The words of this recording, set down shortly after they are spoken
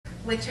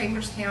with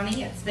Chambers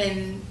County. It's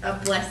been a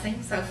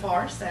blessing so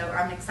far, so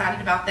I'm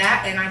excited about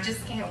that, and I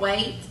just can't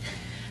wait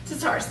to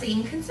start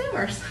seeing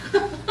consumers,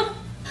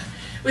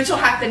 which will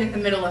happen in the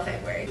middle of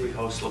February. We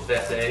host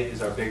Lafette Day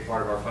is our big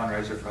part of our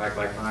fundraiser for Hike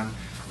Bike Run.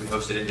 We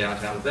hosted it in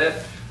downtown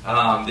Lafette.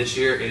 This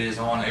year it is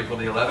on April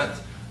the 11th.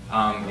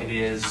 It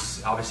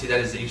is, obviously that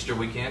is the Easter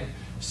weekend,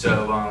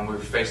 so we're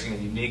facing a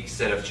unique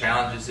set of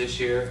challenges this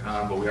year,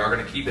 but we are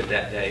going to keep it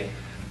that day.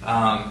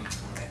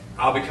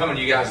 I'll be coming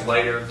to you guys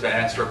later to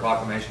ask for a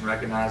proclamation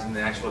recognizing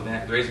the actual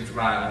event. The reason for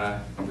my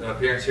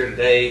appearance here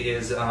today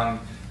is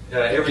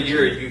every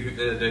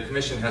year the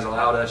commission has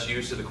allowed us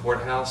use of the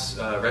courthouse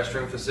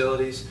restroom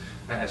facilities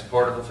as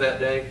part of Lafette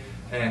Day,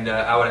 and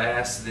I would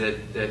ask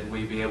that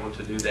we be able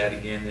to do that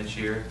again this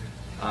year.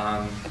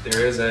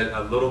 There is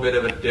a little bit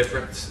of a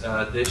difference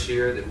this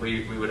year that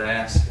we would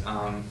ask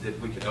that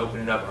we could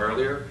open it up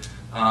earlier.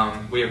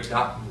 We're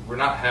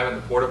not having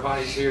the porta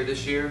potties here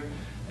this year,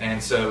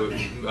 and so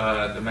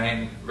the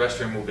main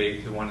restroom will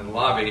be the one in the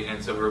lobby,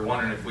 and so we're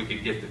wondering if we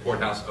could get the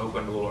courthouse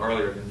open a little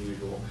earlier than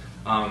usual.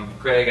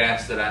 Craig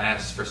asked that I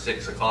asked for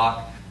 6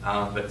 o'clock,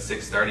 but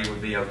 6:30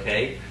 would be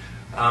okay.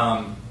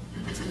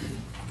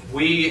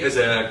 We, as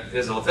a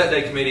Lafette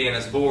Day committee and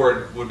as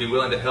board, would be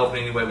willing to help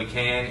in any way we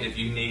can. If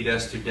you need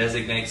us to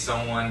designate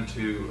someone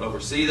to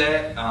oversee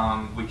that,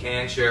 we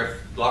can.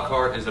 Sheriff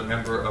Lockhart is a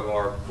member of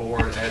our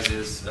board, as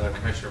is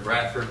Commissioner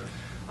Bradford.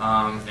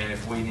 And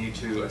if we need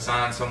to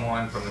assign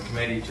someone from the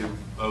committee to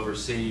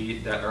oversee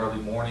that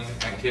early morning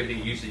activity,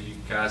 usually you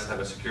guys have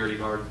a security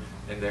guard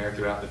in there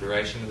throughout the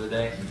duration of the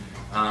day.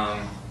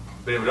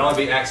 But it would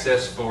only be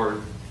access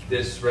for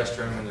this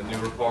restroom and the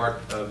newer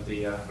part of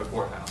the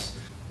courthouse.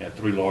 Got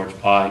 3 large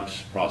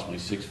pipes, approximately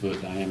 6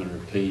 foot diameter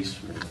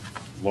apiece, with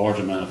a large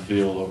amount of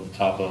fill over the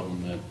top of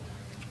them that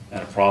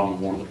had a problem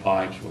with one of the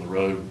pipes where the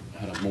road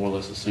had more or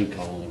less a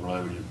sinkhole in the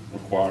road and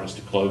required us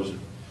to close it.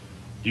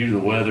 Due to the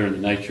weather and the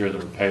nature of the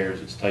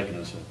repairs, it's taken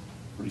us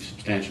a pretty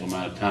substantial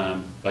amount of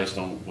time based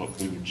on what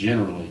we would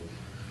generally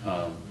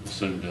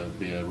assume to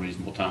be a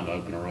reasonable time to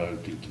open a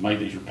road. To make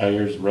these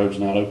repairs, the road's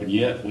not open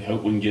yet. We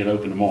hope we can get it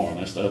open tomorrow, and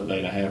that's the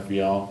update I have for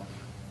y'all.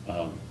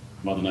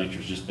 Mother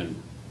Nature's just been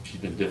she's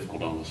been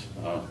difficult on us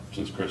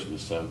since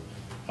Christmas, so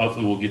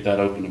hopefully we'll get that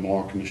open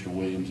tomorrow. Commissioner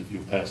Williams, if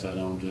you'll pass that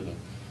on to the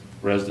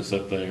residents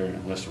up there,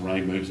 unless the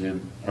rain moves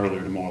in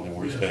earlier tomorrow than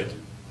we're expecting.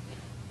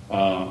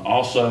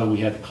 Also, we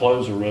had to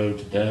close a road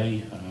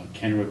today,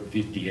 County Road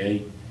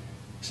 58.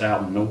 It's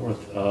out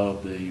north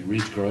of the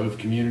Ridge Grove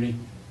community.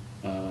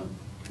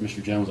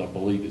 Commissioner Jones, I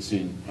believe it's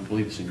in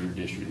your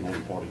district,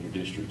 northern part of your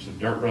district. It's a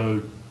dirt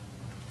road,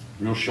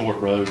 real short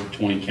road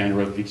between County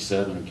Road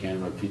 57 and County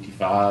Road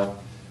 55.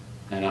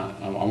 And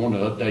I want to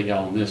update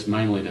y'all on this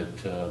mainly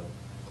to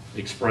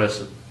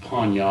express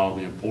upon y'all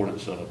the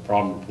importance of a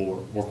problem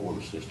report work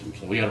order system.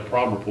 So we got a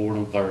problem report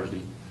on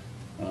Thursday.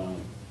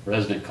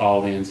 Resident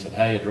called in and said,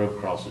 hey, I drove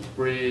across this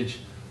bridge.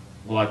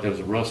 Looked like there was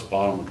a rough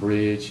spot on the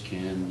bridge.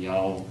 Can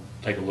y'all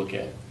take a look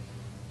at it?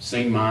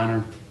 Seemed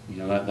minor. You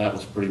know, that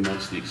was pretty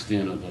much the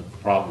extent of the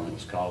problem that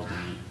was called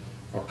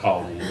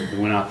in. We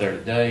went out there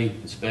today,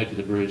 inspected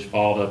the bridge,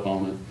 followed up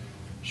on it.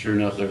 Sure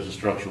enough, there was a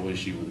structural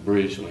issue with the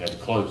bridge, so we had to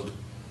close it.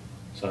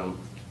 So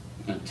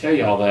I'm going to tell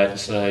you all that to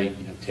say,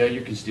 you know, tell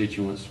your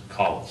constituents,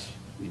 call us.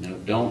 You know,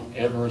 don't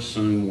ever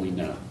assume we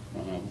know.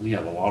 We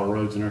have a lot of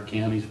roads in our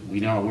counties. We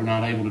know we're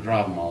not able to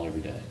drive them all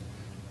every day.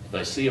 If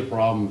they see a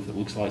problem, if it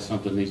looks like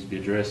something needs to be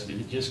addressed,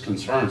 it just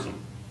concerns them,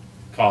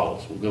 call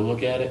us. We'll go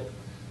look at it.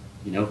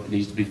 You know, if it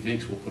needs to be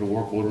fixed, we'll put a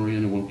work order in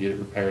and we'll get it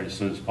repaired as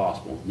soon as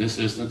possible. In this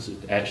instance,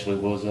 it actually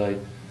was a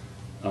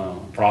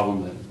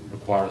problem that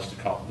required us to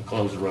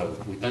close the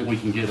road. We think we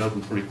can get it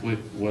open pretty quick,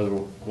 the weather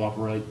will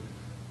cooperate,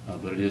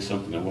 but it is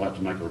something that we'll have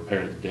to make a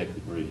repair to the deck of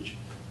the bridge.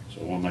 So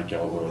I want to make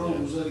y'all aware of that. What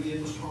road was that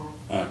again, Mr.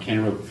 Harrell? County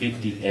Road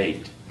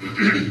 58.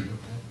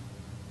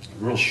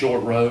 Real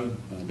short road,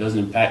 doesn't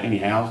impact any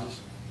houses,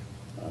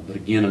 but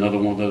again, another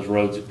one of those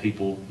roads that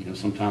people, you know,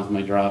 sometimes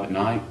may drive at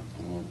night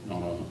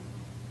on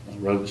a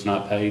road that's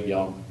not paved.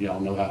 Y'all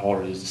know how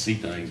hard it is to see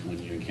things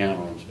when you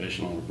encounter them,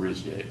 especially on a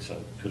bridge deck. So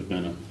it could have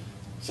been a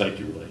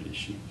safety related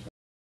issue. So